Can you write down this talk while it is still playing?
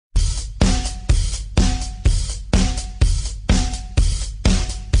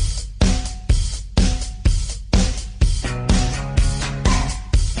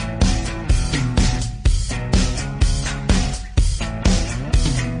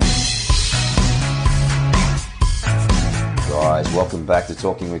guys, welcome back to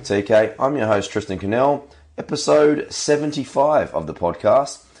Talking with TK. I'm your host Tristan Cannell, episode 75 of the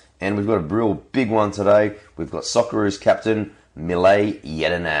podcast, and we've got a real big one today. We've got Socceroos captain Mile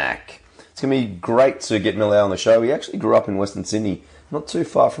Jedinak. It's going to be great to get Mile on the show. He actually grew up in Western Sydney, not too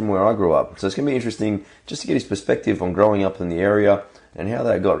far from where I grew up, so it's going to be interesting just to get his perspective on growing up in the area and how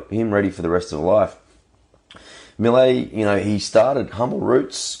that got him ready for the rest of life. Mile, he started humble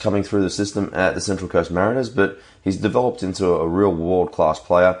roots coming through the system at the Central Coast Mariners, but he's developed into a real world-class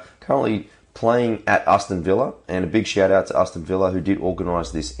player, currently playing at Aston Villa, and a big shout-out to Aston Villa who did organise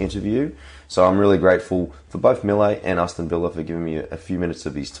this interview. So I'm really grateful for both Mile and Aston Villa for giving me a few minutes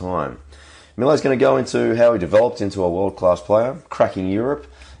of his time. Mile's going to go into how he developed into a world-class player, cracking Europe,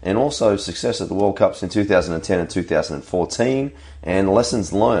 and also success at the World Cups in 2010 and 2014, and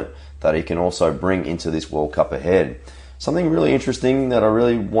lessons learnt that he can also bring into this World Cup ahead. Something really interesting that I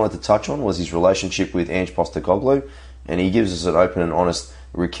really wanted to touch on was his relationship with Ange Postecoglou, and he gives us an open and honest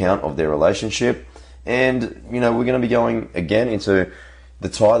recount of their relationship. And, we're going to be going again into the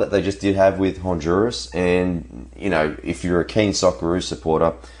tie that they just did have with Honduras, and, if you're a keen Socceroos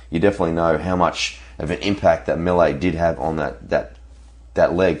supporter, you definitely know how much of an impact that Mile did have on that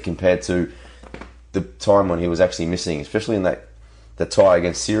leg compared to the time when he was actually missing, especially in the tie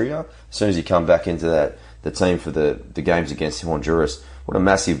against Syria. As soon as he come back into the team for the games against Honduras, what a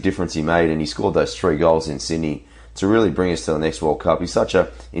massive difference he made, and he scored those 3 goals in Sydney to really bring us to the next World Cup. He's such an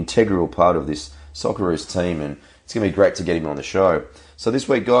integral part of this Socceroos team, and it's going to be great to get him on the show. So this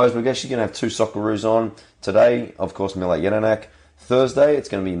week, guys, we're actually going to have 2 Socceroos on. Today, of course, Mile Jedinak. Thursday, it's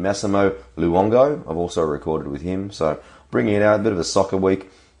going to be Massimo Luongo. I've also recorded with him, so bringing it out, a bit of a soccer week.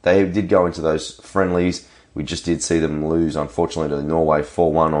 They did go into those friendlies. We just did see them lose, unfortunately, to Norway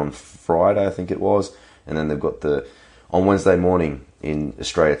 4-1 on Friday, I think it was. And then they've got on Wednesday morning in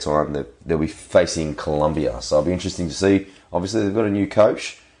Australia time, they'll be facing Colombia. So it'll be interesting to see. Obviously, they've got a new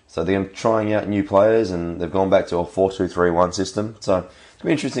coach, so they're trying out new players, and they've gone back to a 4-2-3-1 system. So it'll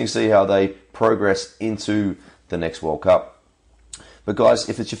be interesting to see how they progress into the next World Cup. But guys,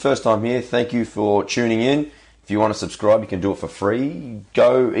 if it's your first time here, thank you for tuning in. If you want to subscribe, you can do it for free.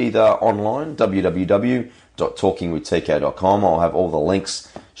 Go either online, www.talkingwithtk.com. I'll have all the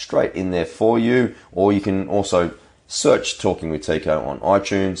links straight in there for you. Or you can also search Talking with TK on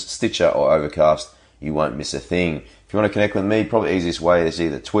iTunes, Stitcher, or Overcast. You won't miss a thing. If you want to connect with me, probably the easiest way is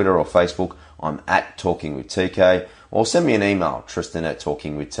either Twitter or Facebook. I'm at Talking with TK. Or send me an email,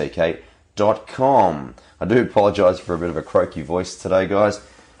 tristan@talkingwithtk.com. I do apologise for a bit of a croaky voice today, guys.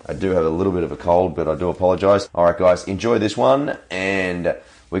 I do have a little bit of a cold, but I do apologise. Alright guys, enjoy this one, and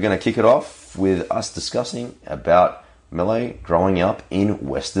we're going to kick it off with us discussing about Mile growing up in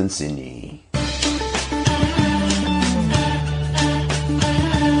Western Sydney.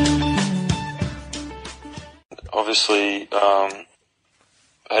 Obviously,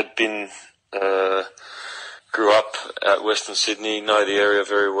 grew up at Western Sydney, know the area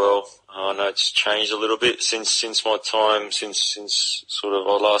very well. I know it's changed a little bit since my time, since sort of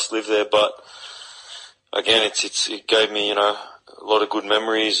I last lived there, but again, it gave me, a lot of good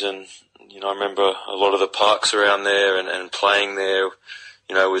memories, and, I remember a lot of the parks around there and playing there,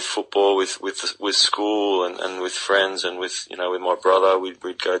 with football, with school and with friends and with my brother. We'd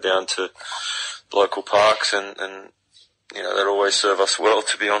go down to local parks and that always served us well,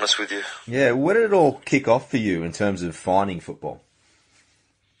 to be honest with you. Yeah, where did it all kick off for you in terms of finding football?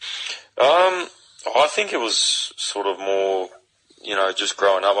 I think it was sort of more, just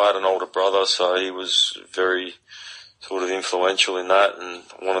growing up. I had an older brother, so he was very sort of influential in that, and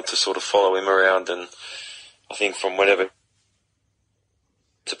I wanted to sort of follow him around. And I think from whenever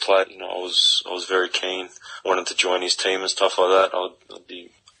to play, I was very keen. I wanted to join his team and stuff like that. I'd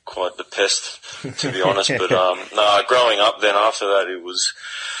be quite the pest, to be honest. But no, growing up then after that, it was,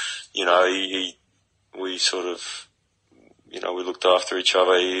 we sort of, we looked after each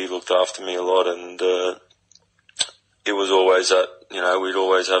other. He looked after me a lot, and it was always that, we'd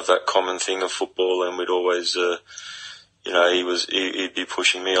always have that common thing of football, and we'd always, he'd be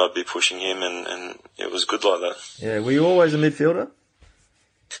pushing me, I'd be pushing him, and it was good like that. Yeah, were you always a midfielder?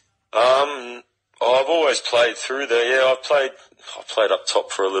 I've always played through there. Yeah, I played up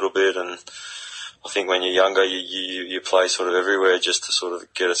top for a little bit, and I think when you're younger, you play sort of everywhere just to sort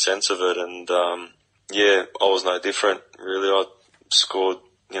of get a sense of it. And I was no different really. I scored.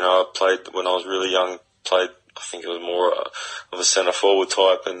 I played when I was really young. I think it was more of a centre forward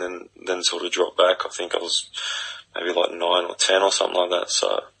type, and then sort of dropped back. I think I was maybe like 9 or 10 or something like that.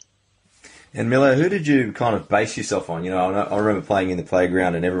 So. And Mile, who did you kind of base yourself on? I remember playing in the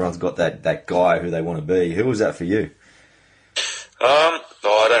playground, and everyone's got that guy who they want to be. Who was that for you?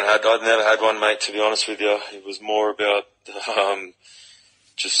 I don't never had one, mate. To be honest with you, it was more about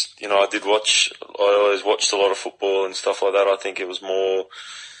just I always watched a lot of football and stuff like that. I think it was more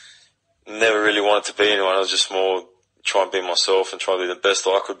never really wanted to be anyone. I was just more try and be myself and try to be the best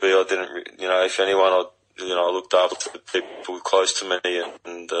I could be. I didn't, if anyone, I looked up to the people close to me,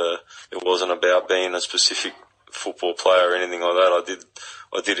 and it wasn't about being a specific football player or anything like that.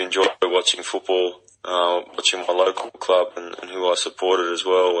 I did enjoy watching football, watching my local club and who I supported as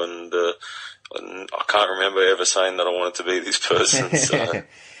well. And I can't remember ever saying that I wanted to be this person. So.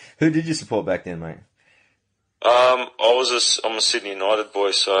 Who did you support back then, mate? I'm a Sydney United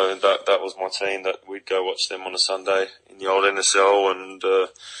boy, so that was my team. That we'd go watch them on a Sunday in the old NSL, and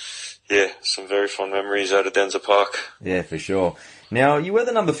some very fond memories out of Denzer Park. Yeah, for sure. Now, you wear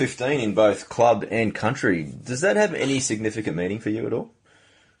the number 15 in both club and country. Does that have any significant meaning for you at all?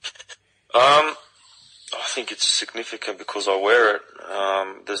 I think it's significant because I wear it.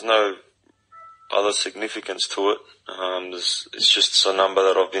 There's no other significance to it. It's just a number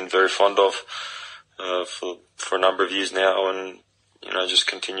that I've been very fond of for a number of years now, and just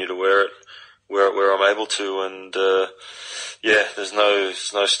continue to wear it where I'm able to. And there's no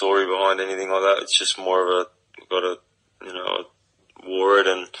story behind anything like that. It's just more of I wore it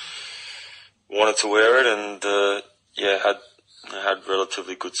and wanted to wear it, and had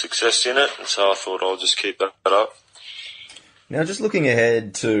relatively good success in it, and so I thought I'll just keep that up. Now, just looking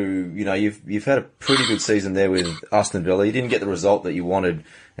ahead to, you've had a pretty good season there with Aston Villa. You didn't get the result that you wanted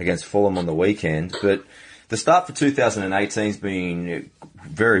against Fulham on the weekend, but the start for 2018 has been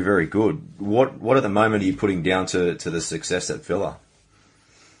very, very good. What at the moment are you putting down to the success at Villa?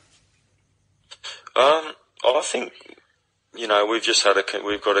 I think,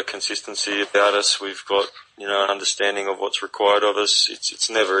 we've got a consistency about us. We've got, an understanding of what's required of us. It's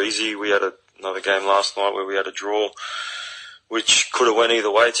never easy. We had another game last night where we had a draw, which could have went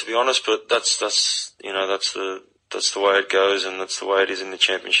either way, to be honest, but that's the way it goes, and that's the way it is in the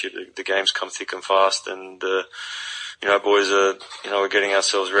championship. The games come thick and fast, and boys are we're getting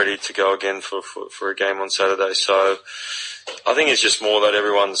ourselves ready to go again for a game on Saturday. So I think it's just more that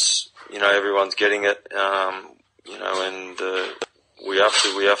everyone's getting it, and we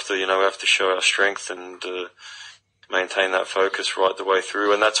have to show our strength and maintain that focus right the way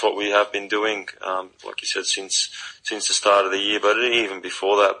through, and that's what we have been doing, like you said, since the start of the year, but even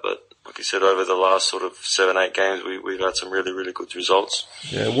before that. But like you said, over the last sort of 7-8 games, we've had some really, really good results.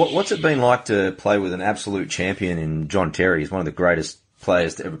 Yeah, what's it been like to play with an absolute champion in John Terry? He's one of the greatest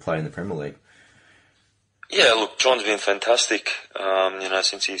players to ever play in the Premier League. Yeah, look, John's been fantastic.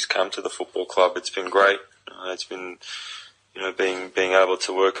 Since he's come to the football club, it's been great. It's been, being able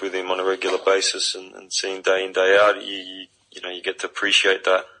to work with him on a regular basis and seeing day in, day out, you get to appreciate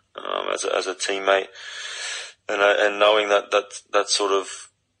that as a teammate, and knowing that sort of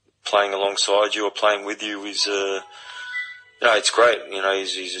playing alongside you or playing with you is, it's great.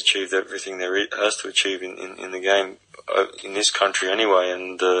 He's achieved everything there has to achieve in the game in this country anyway,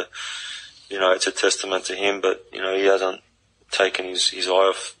 and it's a testament to him. But he hasn't taken his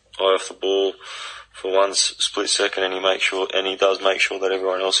eye off the ball for one split second, and he does make sure that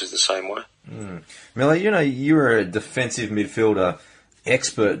everyone else is the same way. Miller, you're a defensive midfielder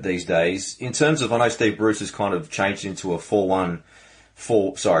expert these days. In terms of, I know Steve Bruce has kind of changed into a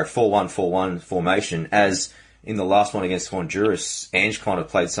 4-1-4-1 formation, as in the last one against Honduras, Ange kind of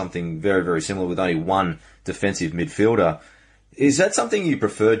played something very, very similar with only one defensive midfielder. Is that something you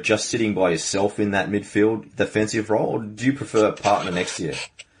prefer, just sitting by yourself in that midfield defensive role, or do you prefer a partner next to you?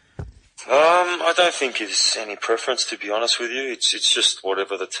 I don't think it's any preference, to be honest with you. It's just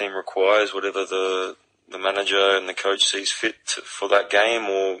whatever the team requires, whatever the manager and the coach sees fit for that game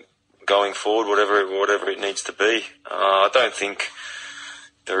or going forward, whatever it needs to be. I don't think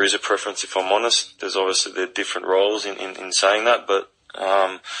there is a preference, if I'm honest. There's obviously different roles in saying that, but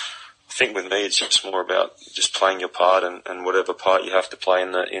I think with me it's just more about just playing your part and whatever part you have to play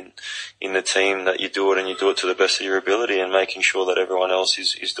in the team, that you do it, and you do it to the best of your ability, and making sure that everyone else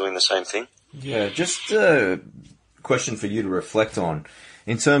is doing the same thing. Yeah, just a question for you to reflect on.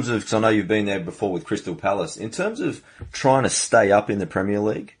 In terms of, because I know you've been there before with Crystal Palace, in terms of trying to stay up in the Premier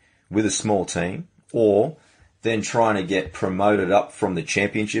League with a small team, or then trying to get promoted up from the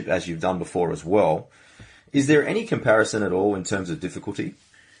Championship, as you've done before as well, is there any comparison at all in terms of difficulty?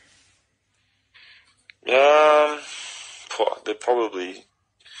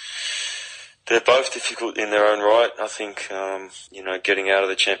 They're both difficult in their own right. I think, getting out of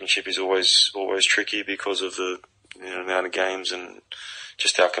the Championship is always tricky because of the amount of games and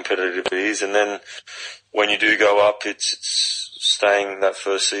just how competitive it is. And then when you do go up, it's staying that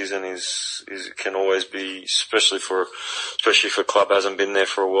first season is can always be, especially for a club that hasn't been there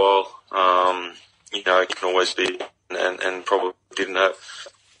for a while. It can always be, and probably didn't have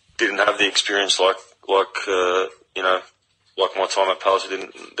the experience like my time at Palace.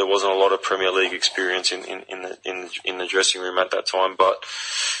 There wasn't a lot of Premier League experience in the dressing room at that time, but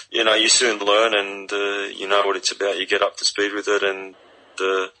you soon learn, and you know what it's about. You get up to speed with it, and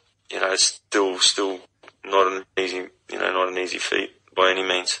it's still not an easy feat by any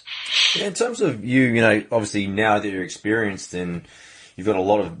means. Yeah, in terms of you, obviously now that you're experienced and you've got a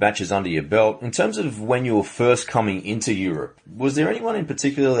lot of matches under your belt, in terms of when you were first coming into Europe, was there anyone in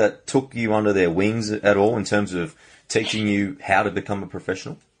particular that took you under their wings at all in terms of teaching you how to become a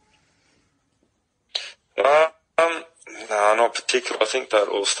professional? No, not particular. I think that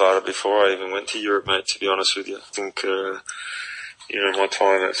all started before I even went to Europe, mate, to be honest with you. I think, my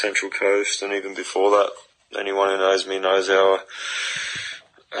time at Central Coast, and even before that, anyone who knows me knows how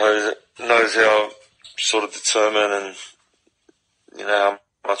sort of determined and,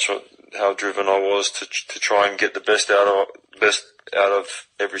 how driven I was to try and get the best out of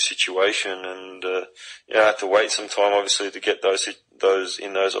every situation. And, I had to wait some time, obviously, to get those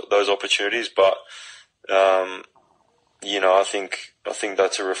opportunities. But, I think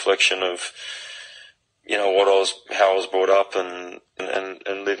that's a reflection of, how I was brought up and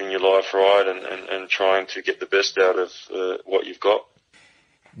living your life right and trying to get the best out of what you've got.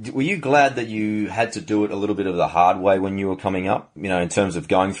 Were you glad that you had to do it a little bit of the hard way when you were coming up? In terms of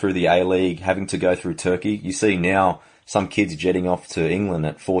going through the A-League, having to go through Turkey. You see now some kids jetting off to England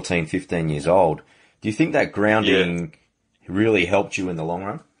at 14, 15 years old. Do you think that grounding really helped you in the long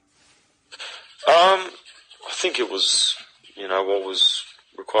run? I think it was, what was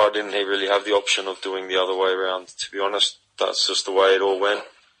required. Didn't really have the option of doing the other way around, to be honest. That's just the way it all went.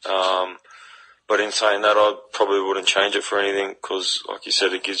 But in saying that, I probably wouldn't change it for anything because, like you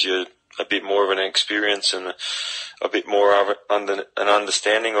said, it gives you a bit more of an experience and a bit more of an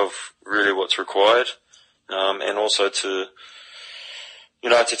understanding of really what's required. And also to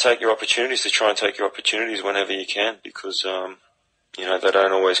take your opportunities, to try and take your opportunities whenever you can, because, they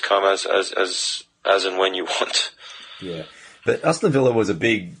don't always come as and when you want. Yeah. But Aston Villa was a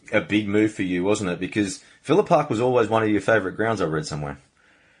big move for you, wasn't it? Because Villa Park was always one of your favourite grounds, I read somewhere.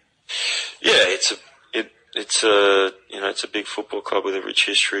 Yeah, it's a big football club with a rich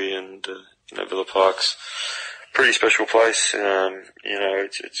history, and Villa Park's a pretty special place.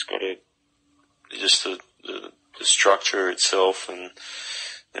 It's got the structure itself, and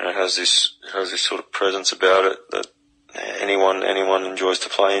it has this sort of presence about it that anyone enjoys to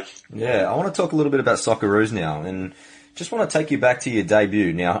play in. Yeah, I want to talk a little bit about Socceroos now, and just want to take you back to your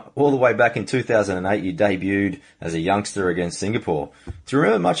debut. Now, all the way back in 2008, you debuted as a youngster against Singapore. Do you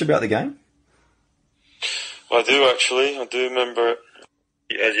remember much about the game? I do, actually. I do remember,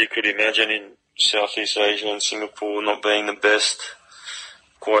 as you could imagine, in Southeast Asia and Singapore not being the best,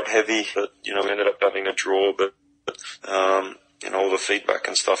 quite heavy, but, we ended up having a draw, but all the feedback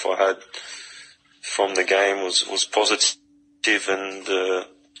and stuff I had from the game was positive, and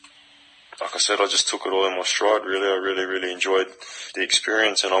like I said, I just took it all in my stride, really. I really, really enjoyed the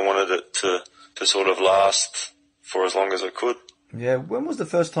experience, and I wanted it to sort of last for as long as I could. Yeah, when was the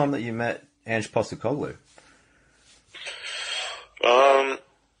first time that you met Ange Postecoglou?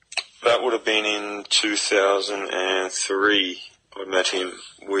 That would have been in 2003. I met him.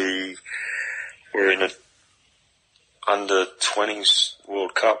 We were in a under-20s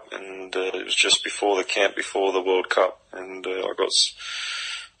World Cup, and it was just before the camp before the World Cup, and I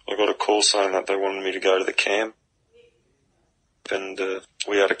got a call saying that they wanted me to go to the camp, and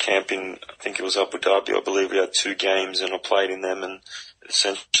we had a camp in, I think it was Abu Dhabi. I believe we had 2 games, and I played in them, and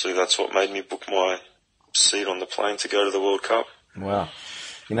essentially that's what made me book my seat on the plane to go to the World Cup. Wow.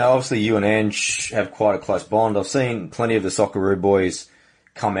 Obviously you and Ange have quite a close bond. I've seen plenty of the Socceroo boys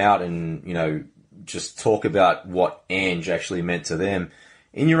come out and, just talk about what Ange actually meant to them.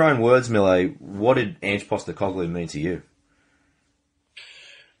 In your own words, Mille, what did Ange Postecoglou mean to you?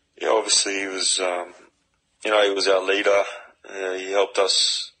 Yeah, obviously he was, he was our leader. He helped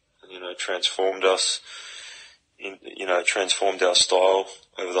us, transformed us, transformed our style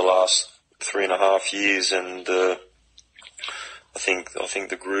over the last 3.5 years, and I think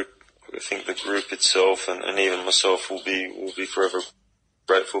the group itself, and even myself will be forever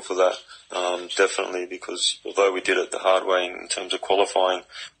grateful for that. Definitely, because although we did it the hard way in terms of qualifying,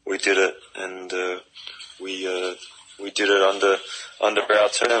 we did it, and we did it under our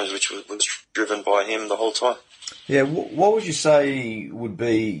terms, which was driven by him the whole time. Yeah, what would you say would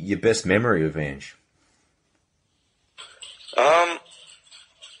be your best memory of Ange? I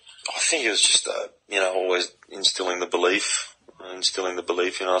think it was just always instilling the belief. instilling the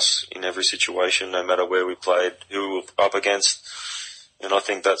belief in us in every situation, no matter where we played, who we were up against. And I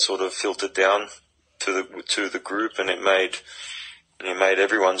think that sort of filtered down to the group, and it made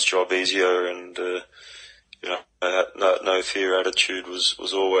everyone's job easier. And no fear attitude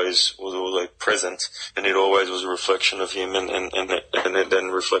was always present, and it always was a reflection of him, and it then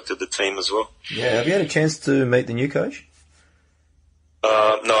reflected the team as well. Yeah, have you had a chance to meet the new coach?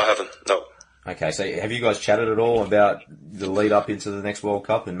 No, I haven't. No. Okay, so have you guys chatted at all about the lead up into the next World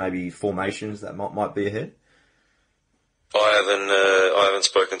Cup and maybe formations that might be ahead? I haven't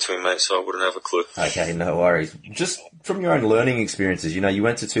spoken to him, mate, so I wouldn't have a clue. Okay, no worries. Just from your own learning experiences, you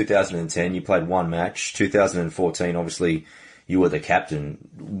went to 2010, you played one match. 2014, obviously, you were the captain.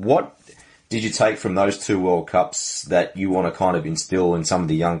 What did you take from those two World Cups that you want to kind of instill in some of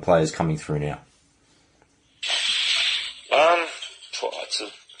the young players coming through now? That's an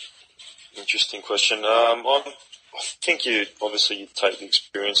interesting question. I think you take the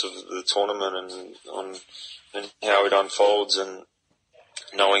experience of the tournament and how it unfolds, and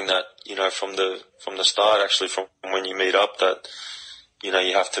knowing that, from the start, actually from when you meet up, that, you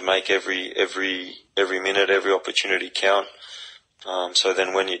have to make every minute, every opportunity count. So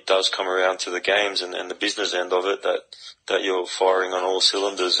then when it does come around to the games and the business end of it, that you're firing on all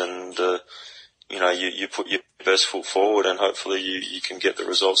cylinders, and, you put your best foot forward, and hopefully you can get the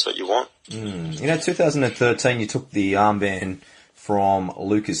results that you want. 2013, you took the armband from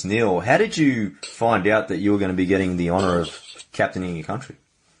Lucas Neal. How did you find out that you were going to be getting the honour of captaining your country?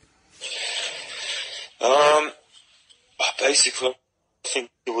 Basically, I think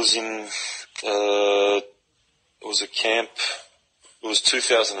it was it was a camp. It was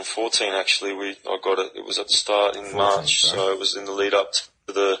 2014 actually. I got it. It was at the start in March, so it was in the lead up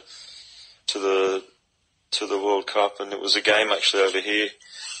to the World Cup, and it was a game actually over here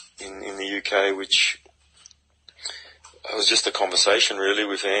in the UK, which it was just a conversation really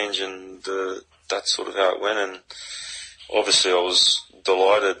with Ange, and that's sort of how it went. And obviously I was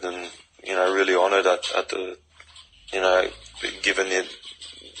delighted and, really honoured at the, given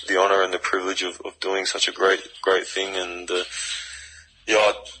the honour and the privilege of doing such a great thing. And,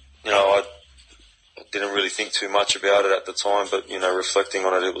 I didn't really think too much about it at the time, but, reflecting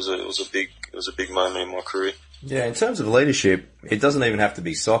on it, it was a big moment in my career. Yeah, in terms of leadership, it doesn't even have to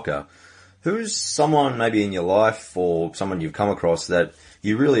be soccer. Who's someone maybe in your life or someone you've come across that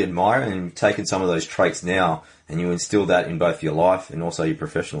you really admire, and you've taken some of those traits now and you instill that in both your life and also your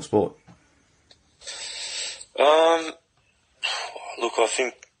professional sport? Look, I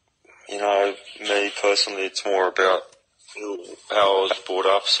think, me personally, it's more about how I was brought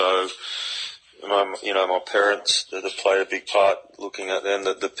up. So, my parents, they played a big part, looking at them,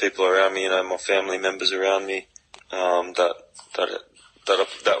 the people around me, my family members around me, that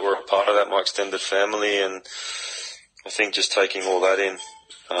were a part of that, my extended family, and I think just taking all that in,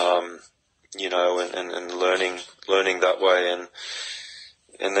 and learning that way,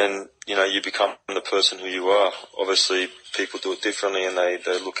 and then, you become the person who you are. Obviously, people do it differently, and they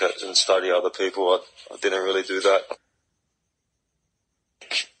look at and study other people. I didn't really do that.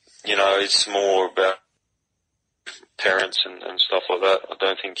 It's more about parents and stuff like that. I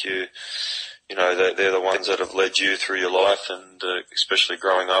don't think they're the ones that have led you through your life, and especially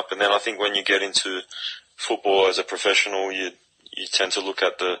growing up. And then I think when you get into football as a professional, you tend to look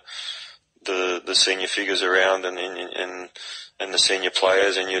at the senior figures around and the senior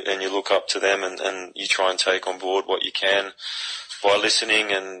players, and you look up to them, and you try and take on board what you can by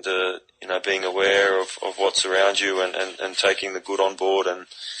listening and being aware of what's around you, and taking the good on board, and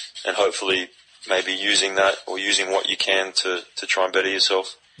hopefully maybe using that, or using what you can to try and better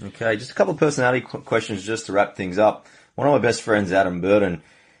yourself. Okay, just a couple of personality questions just to wrap things up. One of my best friends, Adam Burton,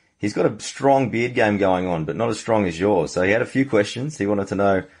 he's got a strong beard game going on, but not as strong as yours. So he had a few questions. He wanted to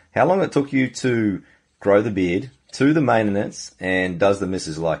know how long it took you to grow the beard, to the maintenance, and does the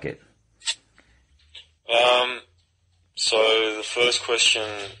missus like it? So the first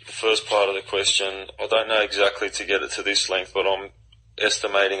part of the question, I don't know exactly to get it to this length, but I'm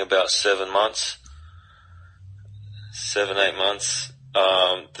estimating about 7 months, 7-8 months.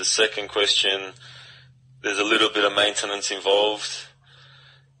 The second question, there's a little bit of maintenance involved,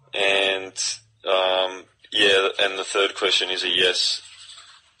 and and the third question is a yes.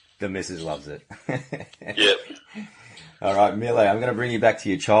 The missus loves it. Yep. All right, Mile, I'm going to bring you back to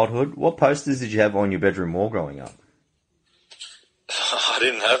your childhood. What posters did you have on your bedroom wall growing up? I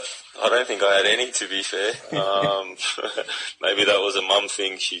don't think I had any, to be fair. Maybe that was a mum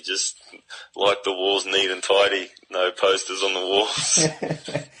thing. She just liked the walls neat and tidy. No posters on the walls.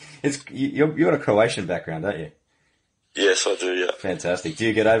 You've got a Croatian background, don't you? Yes, I do, yeah. Fantastic. Do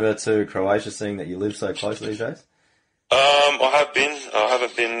you get over to Croatia seeing that you live so close these days? I have been. I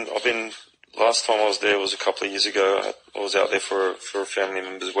haven't been. I've been. Last time I was there was a couple of years ago. I was out there for a family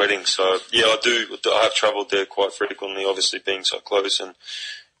member's wedding. So yeah, I do. I have travelled there quite frequently. Obviously, being so close, and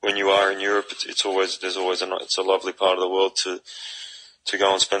when you are in Europe, it's always it's a lovely part of the world to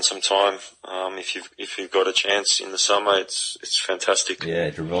go and spend some time. If you've got a chance in the summer, it's fantastic. Yeah,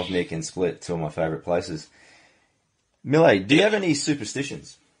 Dubrovnik and Split, two of my favourite places. Mile, do you have any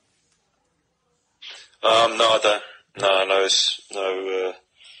superstitions? No, I don't.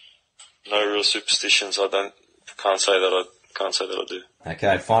 No real superstitions. Can't say that I do.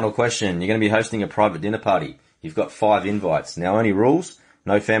 Okay, final question. You're going to be hosting a private dinner party. You've got 5 invites. Now, only rules,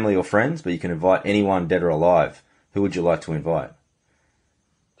 no family or friends, but you can invite anyone dead or alive. Who would you like to invite?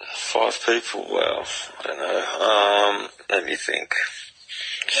 5 people? Well, I don't know. Let me think.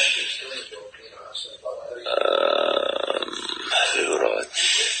 Who would I?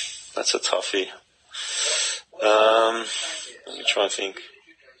 That's a toughie. Let me try and think.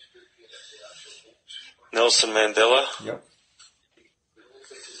 Nelson Mandela. Yep.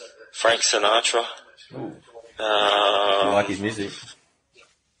 Frank Sinatra. Ooh. You like his music?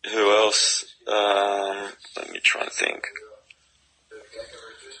 Who else? Let me try and think.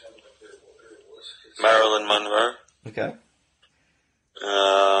 Marilyn Monroe. Okay.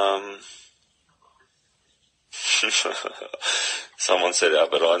 Someone said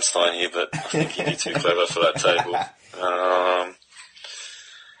Albert Einstein here, but I think he'd be too clever for that table.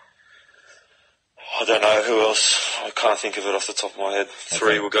 I don't know who else. I can't think of it off the top of my head.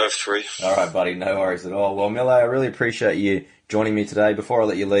 3, we'll go for 3. All right, buddy, no worries at all. Well, Mile, I really appreciate you joining me today. Before I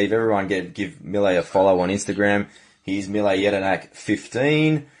let you leave, everyone give Mile a follow on Instagram. He's Mile Jedinak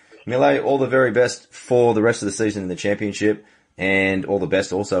 15. Mile, all the very best for the rest of the season in the championship, and all the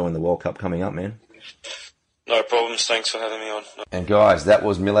best also in the World Cup coming up, man. No problems. Thanks for having me on. And guys, that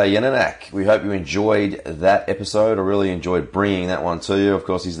was Mile Jedinak. We hope you enjoyed that episode. I really enjoyed bringing that one to you. Of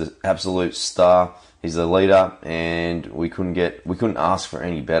course, he's the absolute star. He's the leader, and we couldn't ask for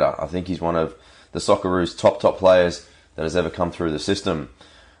any better. I think he's one of the Socceroos' top players that has ever come through the system.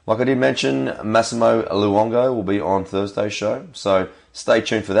 Like I did mention, Massimo Luongo will be on Thursday's show, so stay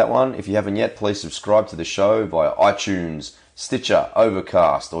tuned for that one. If you haven't yet, please subscribe to the show via iTunes, Stitcher,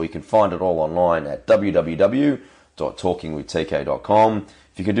 Overcast, or you can find it all online at www.talkingwithtk.com.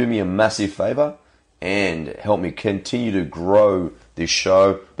 If you could do me a massive favour and help me continue to grow this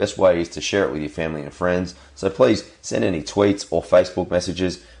show, best way is to share it with your family and friends. So please send any tweets or Facebook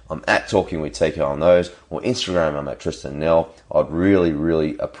messages. I'm at Talking with TK on those, or Instagram, I'm at Tristan Nell. I'd really,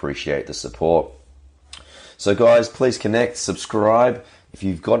 really appreciate the support. So guys, please connect, subscribe. If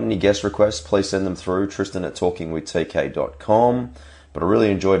you've got any guest requests, please send them through, Tristan at talkingwithtk.com. But I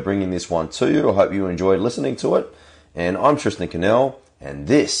really enjoyed bringing this one to you. I hope you enjoyed listening to it. And I'm Tristan Cannell, and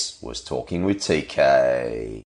this was Talking with TK.